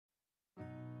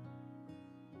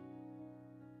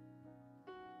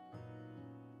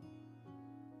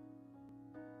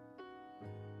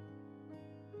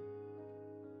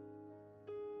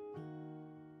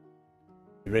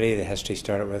Really the history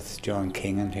started with John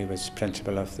Kinghan, who was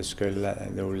principal of the school,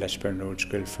 the old Lisburn Road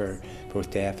School for both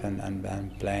deaf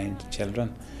and blind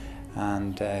children.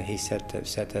 And he set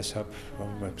this up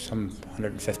some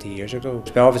 150 years ago.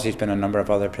 But obviously there's been a number of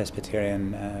other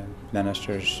Presbyterian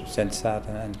ministers since that,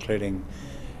 including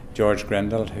George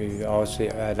Grindle, who obviously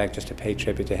I'd like just to pay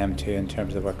tribute to him too in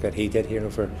terms of the work that he did here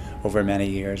over many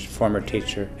years. Former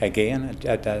teacher again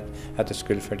at the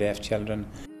School for Deaf Children.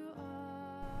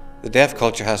 The deaf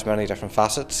culture has many different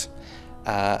facets.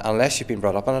 Unless you've been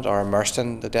brought up in it or immersed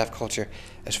in the deaf culture,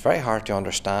 it's very hard to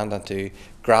understand and to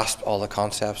grasp all the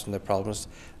concepts and the problems,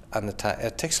 and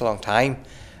it takes a long time.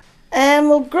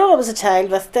 Well, growing up as a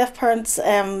child with deaf parents,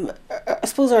 I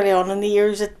suppose early on in the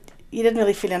years you didn't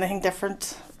really feel anything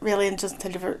different, really, and just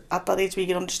until you were at that age where you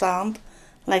could understand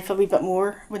life a wee bit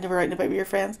more when you were out and about with your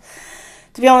friends.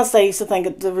 To be honest, I used to think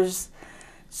that there was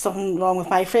something wrong with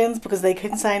my friends because they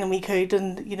couldn't sign and we could,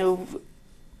 and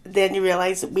then you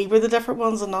realise that we were the different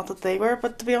ones and not that they were.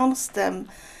 But to be honest, it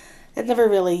never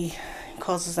really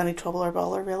causes any trouble or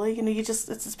bother, really.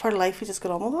 It's part of life, you just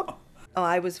get on with it. Oh,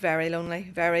 I was very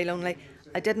lonely, very lonely.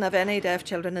 I didn't have any deaf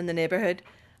children in the neighbourhood.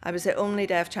 I was the only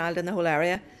deaf child in the whole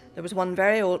area. There was one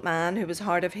very old man who was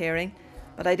hard of hearing,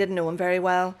 but I didn't know him very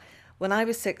well. When I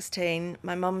was 16,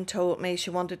 my mum told me she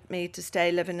wanted me to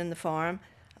stay living in the farm,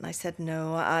 and I said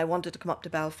no. I wanted to come up to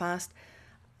Belfast.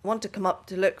 I wanted to come up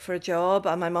to look for a job,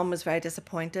 and my mum was very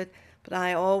disappointed, but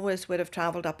I always would have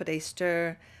travelled up at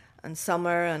Easter and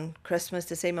summer and Christmas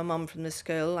to see my mum from the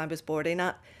school I was boarding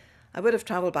at. I would have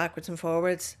travelled backwards and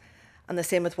forwards, and the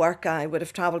same with work. I would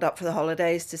have travelled up for the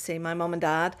holidays to see my mum and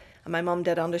dad, and my mum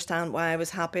did understand why I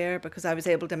was happier, because I was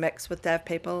able to mix with deaf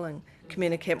people and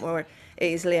communicate more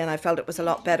easily, and I felt it was a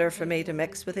lot better for me to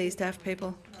mix with these deaf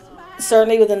people.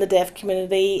 Certainly within the deaf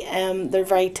community, they're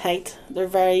very tight, they're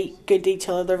very good to each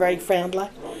other, they're very friendly.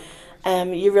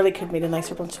 You really couldn't meet a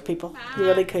nicer bunch of people, you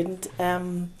really couldn't.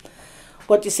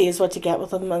 What you see is what you get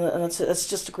with them, and it's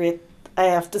just a great, I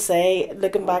have to say,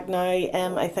 looking back now,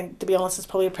 I think, to be honest, it's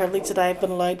probably a privilege that I've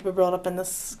been allowed to be brought up in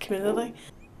this community.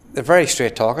 They're very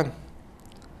straight talking,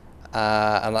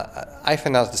 and I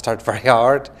find that at the start very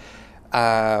hard.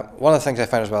 One of the things I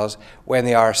find as well is when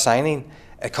they are signing,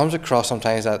 it comes across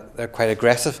sometimes that they're quite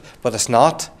aggressive, but it's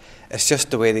not. It's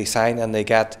just the way they sign, and they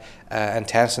get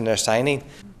intense in their signing.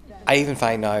 I even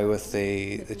find now with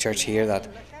the church here that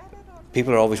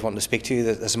people are always wanting to speak to you,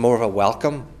 that there's more of a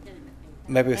welcome.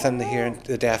 Maybe within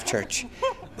the deaf church.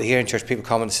 The hearing church, people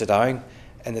come and sit down.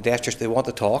 In the deaf church, they want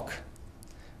to talk.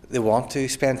 They want to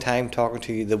spend time talking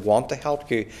to you. They want to help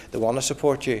you. They want to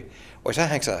support you, which I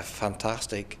think is a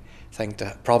fantastic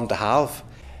problem to have.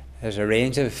 There's a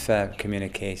range of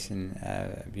communication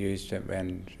used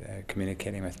when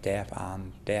communicating with deaf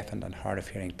and hard of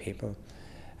hearing people.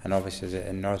 And obviously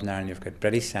in Northern Ireland you've got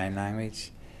British Sign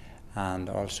Language and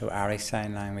also Irish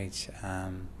Sign Language.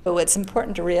 So it's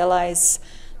important to realise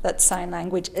that sign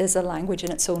language is a language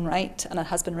in its own right, and it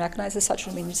has been recognised as such.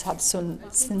 It means it has some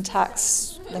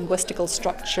syntax, linguistical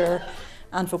structure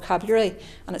and vocabulary,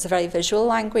 and it's a very visual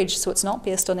language, so it's not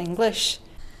based on English.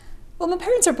 Well, my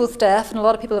parents are both deaf, and a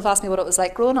lot of people have asked me what it was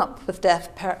like growing up with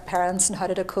deaf parents and how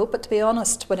did I cope. But to be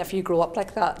honest, whenever you grow up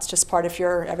like that, it's just part of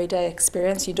your everyday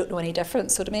experience. You don't know any different.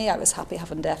 So to me, I was happy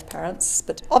having deaf parents.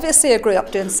 But obviously I grew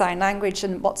up doing sign language,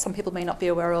 and what some people may not be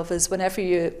aware of is whenever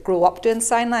you grow up doing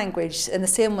sign language, in the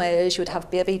same way as you would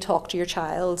have baby talk to your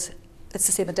child, it's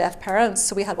the same with deaf parents.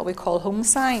 So we had what we call home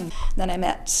sign. And then I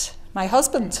met my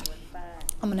husband,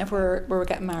 and whenever we were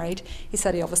getting married, he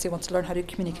said he obviously wanted to learn how to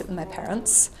communicate with my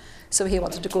parents. So he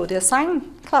wanted to go to a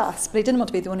sign class, but he didn't want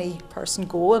to be the only person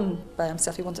going by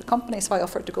himself. He wanted company, so I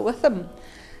offered to go with him.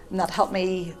 And that helped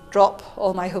me drop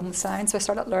all my home signs. So I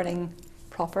started learning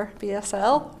proper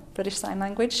BSL, British Sign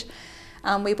Language.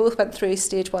 And we both went through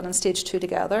stage 1 and stage 2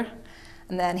 together.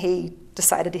 And then he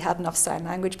decided he had enough sign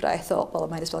language, but I thought, well, I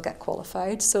might as well get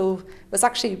qualified. So it was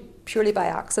actually purely by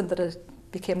accident that I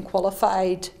became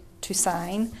qualified to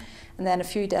sign. And then a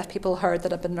few deaf people heard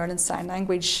that I'd been learning sign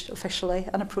language officially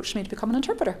and approached me to become an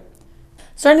interpreter.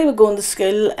 Certainly with going to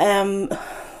school, I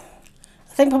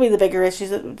think probably the bigger issues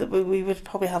that we would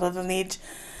probably have at an age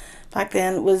back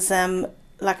then was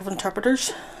lack of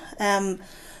interpreters. There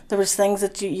was things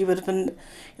that you would have been,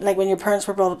 like when your parents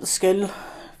were brought up to school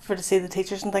to see the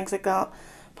teachers and things like that,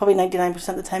 probably 99%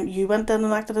 of the time you went in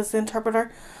and acted as the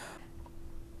interpreter.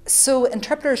 So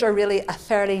interpreters are really a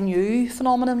fairly new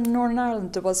phenomenon in Northern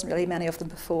Ireland. There wasn't really many of them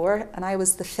before, and I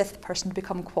was the 5th person to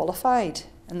become qualified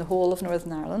in the whole of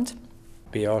Northern Ireland.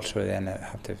 We also then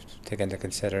have to take into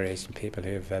consideration people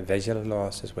who have visual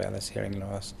loss as well as hearing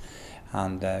loss,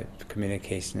 and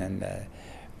communication and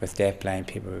with deafblind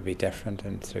people would be different,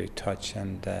 and through touch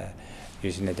and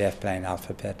using the deafblind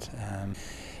alphabet.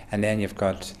 And then you've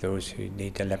got those who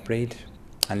need to lip read,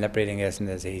 and lip reading isn't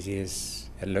as easy as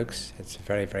it looks. It's a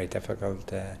very, very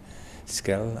difficult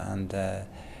skill, and a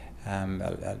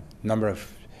number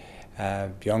of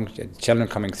young children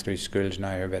coming through schools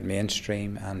now who are a bit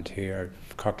mainstream and who are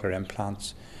cochlear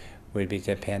implants would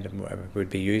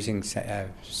be using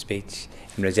speech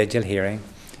and residual hearing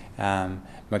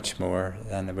much more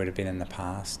than it would have been in the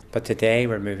past. But today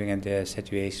we're moving into a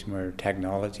situation where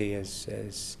technology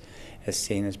is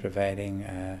seen as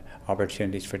providing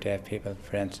opportunities for deaf people.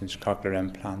 For instance, cochlear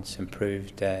implants,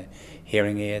 improved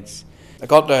hearing aids. I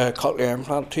got the cochlear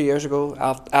implant 2 years ago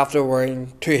after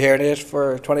wearing 2 hearing aids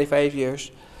for 25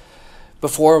 years.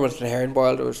 Before, with the hearing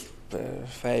world, I was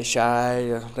very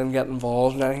shy. I didn't get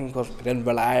involved in anything because I didn't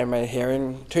rely on my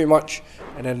hearing too much.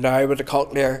 And then now with the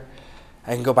cochlear,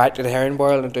 I can go back to the hearing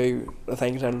world and do the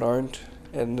things I learned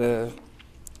in the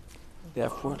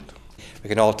deaf world. We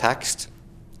can all text.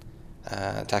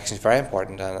 Texting is very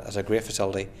important and is a great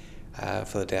facility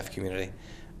for the deaf community.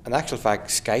 In actual fact,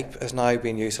 Skype is now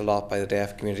being used a lot by the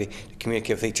deaf community to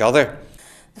communicate with each other.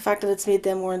 The fact that it's made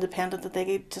them more independent, that they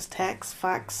could just text,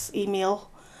 fax,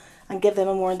 email, and give them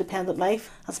a more independent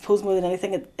life. I suppose more than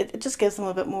anything, it just gives them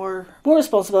a bit more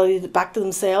responsibility back to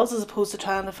themselves, as opposed to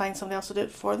trying to find somebody else to do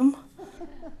it for them.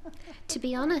 To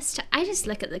be honest, I just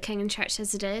look at the Kinghan Church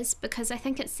as it is because I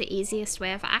think it's the easiest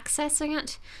way of accessing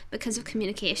it because of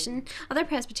communication. Other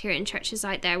Presbyterian churches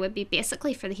out there would be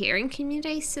basically for the hearing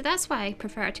community, so that's why I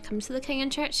prefer to come to the Kinghan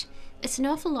Church. It's an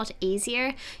awful lot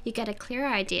easier, you get a clearer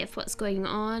idea of what's going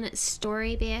on, it's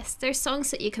story based, there's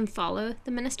songs that you can follow,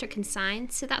 the minister can sign,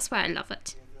 so that's why I love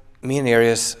it. Main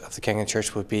areas of the Kinghan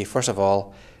Church would be, first of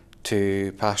all,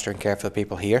 to pastor and care for the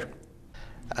people here.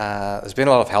 There's been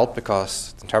a lot of help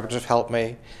because the interpreters have helped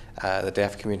me, the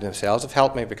deaf community themselves have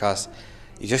helped me, because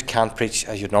you just can't preach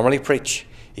as you'd normally preach.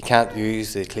 You can't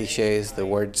use the cliches, the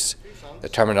words, the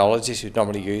terminologies you'd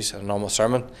normally use in a normal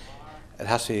sermon. It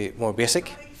has to be more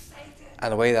basic,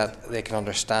 and a way that they can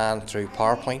understand through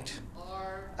PowerPoint,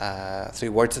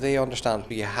 through words that they understand.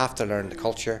 But you have to learn the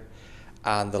culture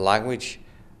and the language,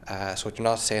 so you're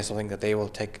not saying something that they will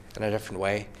take in a different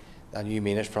way than you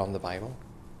mean it from the Bible.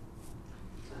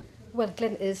 Well,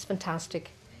 Glenn is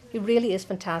fantastic. He really is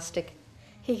fantastic.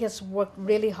 He has worked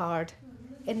really hard.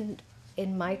 In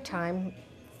my time,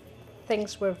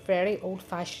 things were very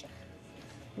old-fashioned.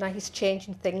 Now he's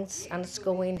changing things and it's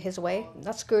going his way.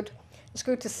 That's good. It's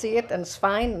good to see it, and it's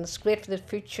fine, and it's great for the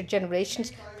future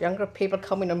generations, younger people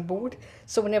coming on board.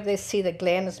 So whenever they see that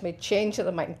Glenn has made changes,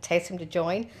 they might entice him to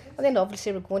join. And then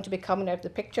obviously we're going to be coming out of the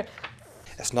picture.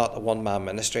 It's not a one-man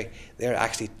ministry. They're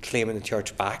actually claiming the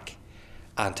church back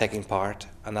and taking part,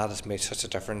 and that has made such a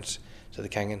difference to the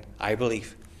Kinghan, I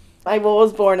believe. I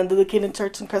was born into the Kinghan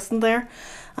Church and christened there,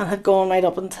 and had gone right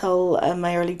up until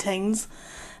my early teens.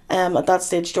 At that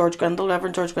stage,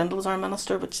 Reverend George Grindle was our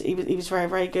minister, but he was very,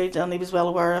 very good, and he was well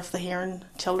aware of the hearing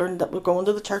children that were going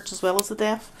to the church as well as the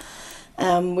deaf.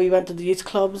 We went to the youth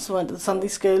clubs, we went to the Sunday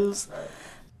schools.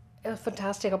 A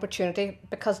fantastic opportunity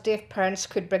because deaf parents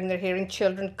could bring their hearing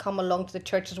children come along to the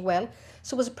church as well.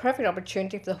 So it was a perfect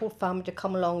opportunity for the whole family to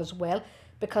come along as well,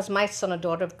 because my son and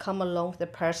daughter have come along with the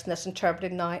person that's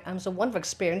interpreted now, and it was a wonderful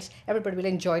experience. Everybody really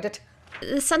enjoyed it.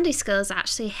 The Sunday school is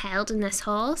actually held in this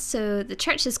hall, so the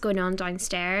church is going on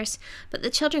downstairs, but the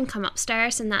children come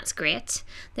upstairs, and that's great.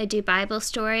 They do Bible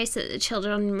stories that the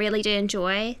children really do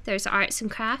enjoy. There's arts and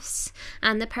crafts,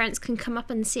 and the parents can come up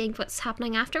and see what's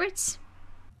happening afterwards.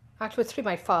 Actually, through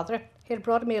my father, he had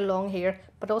brought me along here,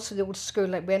 but also the old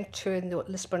school I went to in the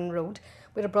Lisburn Road.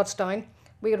 We had brought us down.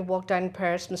 We had walked down in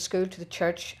pairs from the school to the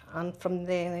church, and from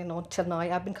there until now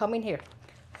I've been coming here.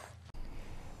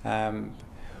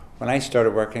 When I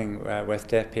started working with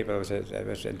deaf people, it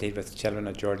was indeed with children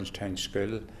at Jordanstown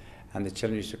School, and the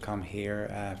children used to come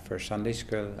here for Sunday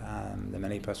school. The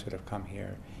minibus would have come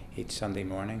here each Sunday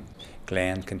morning.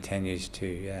 Glenn continues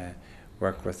to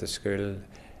work with the school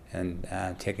and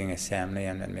taking assembly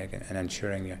and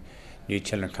ensuring new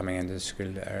children coming into the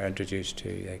school are introduced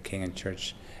to Kinghan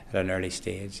Church at an early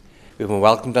stage. We've been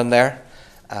welcomed in there,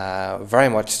 very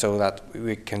much so that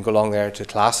we can go along there to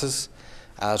classes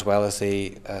as well as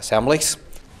the assemblies.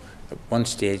 At one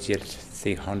stage you had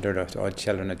 300 odd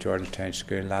children at Jordanstown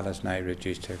School. That is now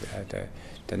reduced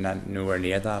to not nowhere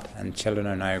near that, and children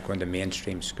are now going to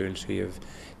mainstream schools. So you have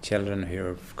children who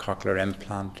have cochlear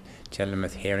implant, children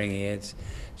with hearing aids,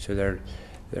 so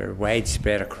they're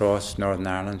widespread across Northern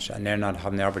Ireland, and they're not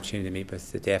having the opportunity to meet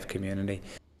with the deaf community.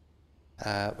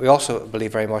 We also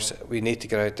believe very much that we need to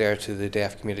get out there to the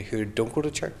deaf community who don't go to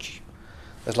church.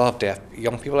 There's a lot of deaf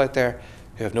young people out there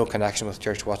who have no connection with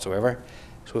church whatsoever.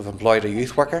 So we've employed a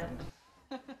youth worker.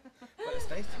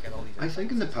 I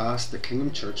think in the past the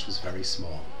Kinghan Church was very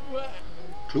small.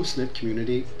 Close-knit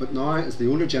community, but now as the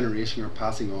older generation are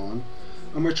passing on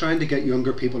and we're trying to get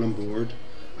younger people on board,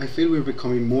 I feel we're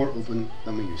becoming more open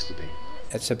than we used to be.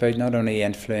 It's about not only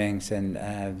influencing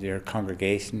your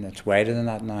congregation, it's wider than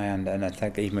that now, and I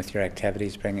think even with your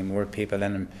activities, bringing more people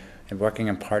in and working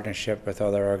in partnership with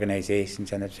other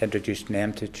organisations, and it's introducing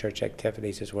them to church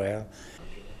activities as well.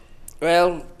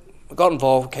 Well, I got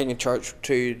involved with Kinghan Church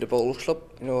to the bowls club.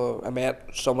 You know, I met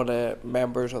some of the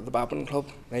members of the badminton club.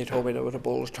 They told me there was a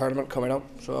bowls tournament coming up,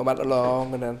 so I went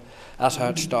along, and then that's how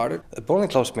it started. The bowling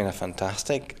club's been a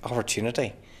fantastic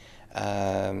opportunity.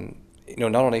 You know,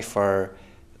 not only for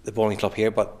the bowling club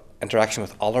here, but interaction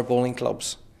with other bowling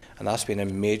clubs, and that's been a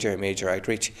major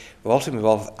outreach. We've also been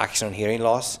involved with action on hearing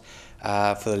loss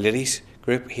for the ladies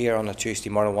group here on a Tuesday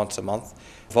morning once a month.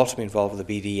 We've also been involved with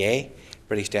the BDA,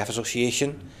 British Deaf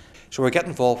Association. So we're getting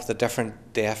involved with the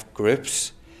different deaf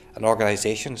groups and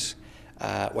organisations,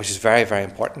 which is very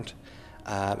important,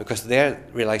 because they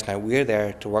realise now we're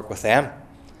there to work with them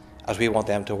as we want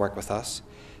them to work with us.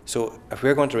 So if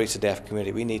we're going to reach the deaf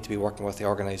community, we need to be working with the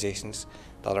organisations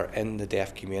that are in the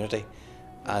deaf community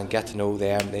and get to know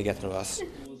them, they get to know us.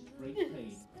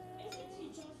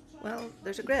 Well,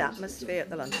 there's a great atmosphere at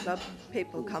the lunch club,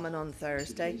 people coming on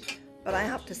Thursday, but I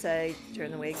have to say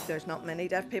during the week there's not many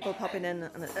deaf people popping in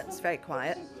and it's very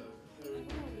quiet.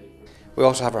 We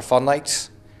also have our fun nights,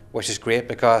 which is great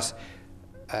because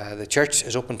the church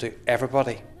is open to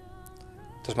everybody.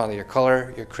 Doesn't matter your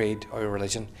colour, your creed or your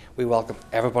religion. We welcome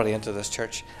everybody into this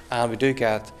church, and we do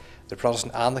get the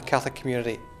Protestant and the Catholic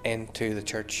community into the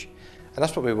church. And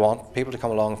that's what we want, people to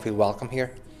come along and feel welcome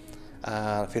here,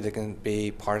 and feel they can be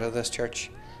part of this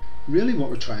church. Really what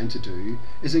we're trying to do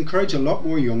is encourage a lot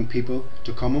more young people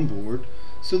to come on board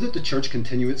so that the church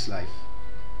continue its life.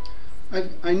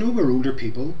 I know we're older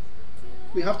people,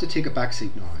 we have to take a back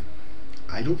seat now.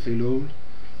 I don't feel old,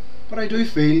 but I do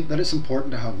feel that it's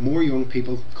important to have more young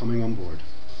people coming on board.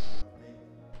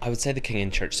 I would say the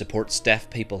Kinghan Church supports deaf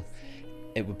people.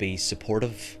 It would be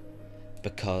supportive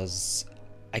because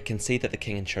I can see that the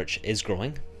Kinghan Church is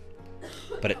growing,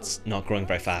 but it's not growing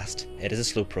very fast. It is a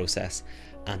slow process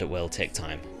and it will take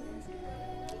time.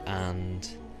 And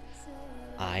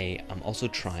I am also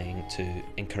trying to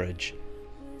encourage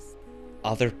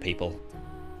other people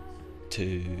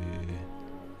to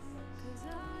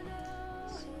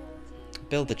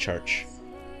build the church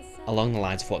along the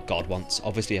lines of what God wants.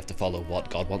 Obviously you have to follow what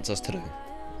God wants us to do.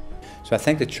 So I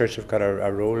think the church have got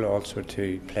a role also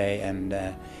to play in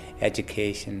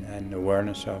education and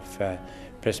awareness of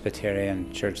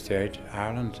Presbyterian church throughout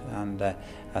Ireland, and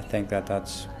I think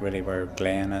that's really where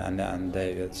Glenn and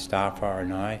the staff are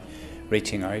now,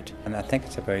 reaching out. And I think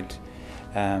it's about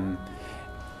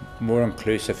more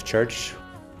inclusive church.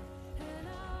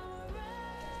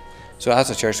 So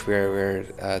as a church, we're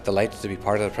delighted to be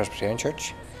part of the Presbyterian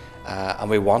Church, and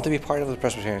we want to be part of the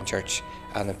Presbyterian Church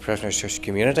and the Presbyterian Church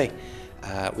community.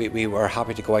 We were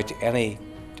happy to go out to any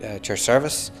church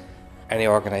service, any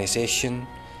organisation,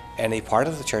 any part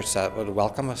of the church that would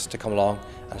welcome us to come along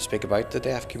and speak about the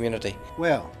deaf community.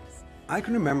 Well, I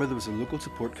can remember there was a local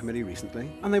support committee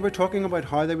recently, and they were talking about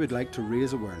how they would like to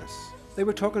raise awareness. They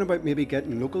were talking about maybe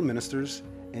getting local ministers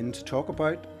in to talk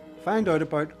about, find out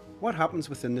about what happens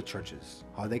within the churches,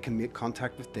 how they can make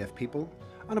contact with deaf people,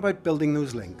 and about building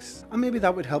those links. And maybe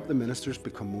that would help the ministers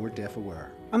become more deaf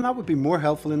aware. And that would be more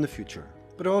helpful in the future.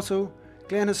 But also,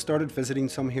 Glenn has started visiting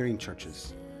some hearing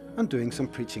churches and doing some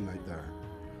preaching out there.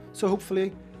 So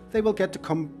hopefully they will get to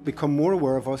become more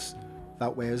aware of us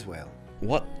that way as well.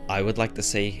 What I would like to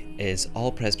see is all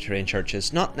Presbyterian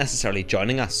churches not necessarily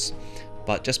joining us,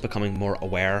 but just becoming more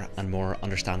aware and more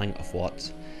understanding of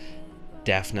what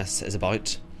deafness is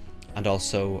about, and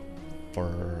also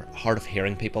for hard of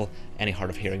hearing people, any hard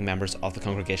of hearing members of the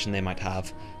congregation they might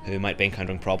have who might be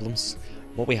encountering problems.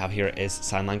 What we have here is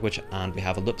sign language, and we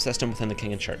have a loop system within the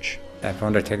Kinghan Church. I've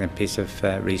undertaken a piece of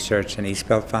research in East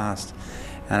Belfast,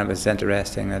 and it was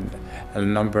interesting that a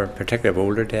number, particularly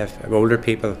of older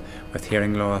people with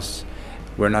hearing loss,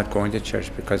 were not going to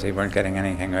church because they weren't getting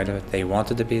anything out of it. They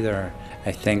wanted to be there.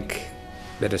 I think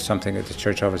that is something that the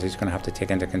church obviously is going to have to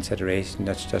take into consideration.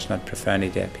 That's just not profoundly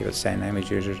deaf people, sign language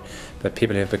users, but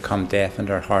people who have become deaf and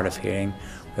are hard of hearing,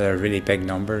 where there are really big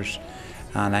numbers.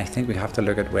 And I think we have to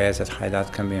look at ways at how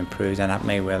that can be improved, and that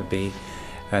may well be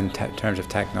in terms of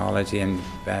technology and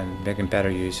making better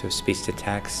use of speech to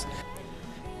text.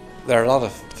 There are a lot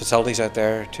of facilities out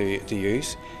there to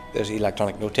use. There's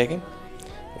electronic note taking,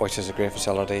 which is a great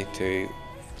facility to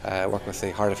work with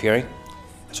the hard of hearing.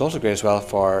 It's also great as well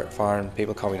for foreign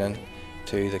people coming in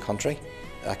to the country.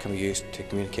 That can be used to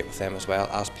communicate with them as well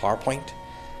as PowerPoint.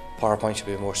 PowerPoint should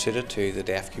be more suited to the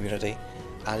deaf community,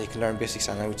 and you can learn basic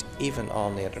sign language even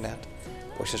on the internet,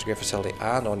 which is a great facility,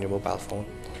 and on your mobile phone,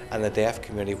 and the deaf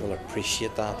community will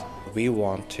appreciate that. We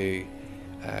want to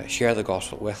share the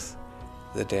gospel with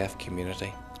the deaf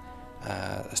community.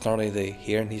 It's not only the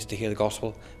hearing needs to hear the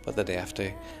gospel, but the deaf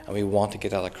do, and we want to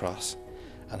get that across,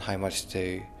 and how much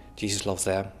Jesus loves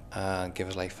them and give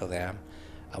his life for them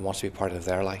and wants to be part of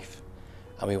their life,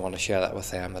 and we want to share that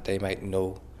with them, that they might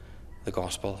know the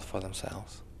gospel for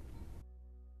themselves.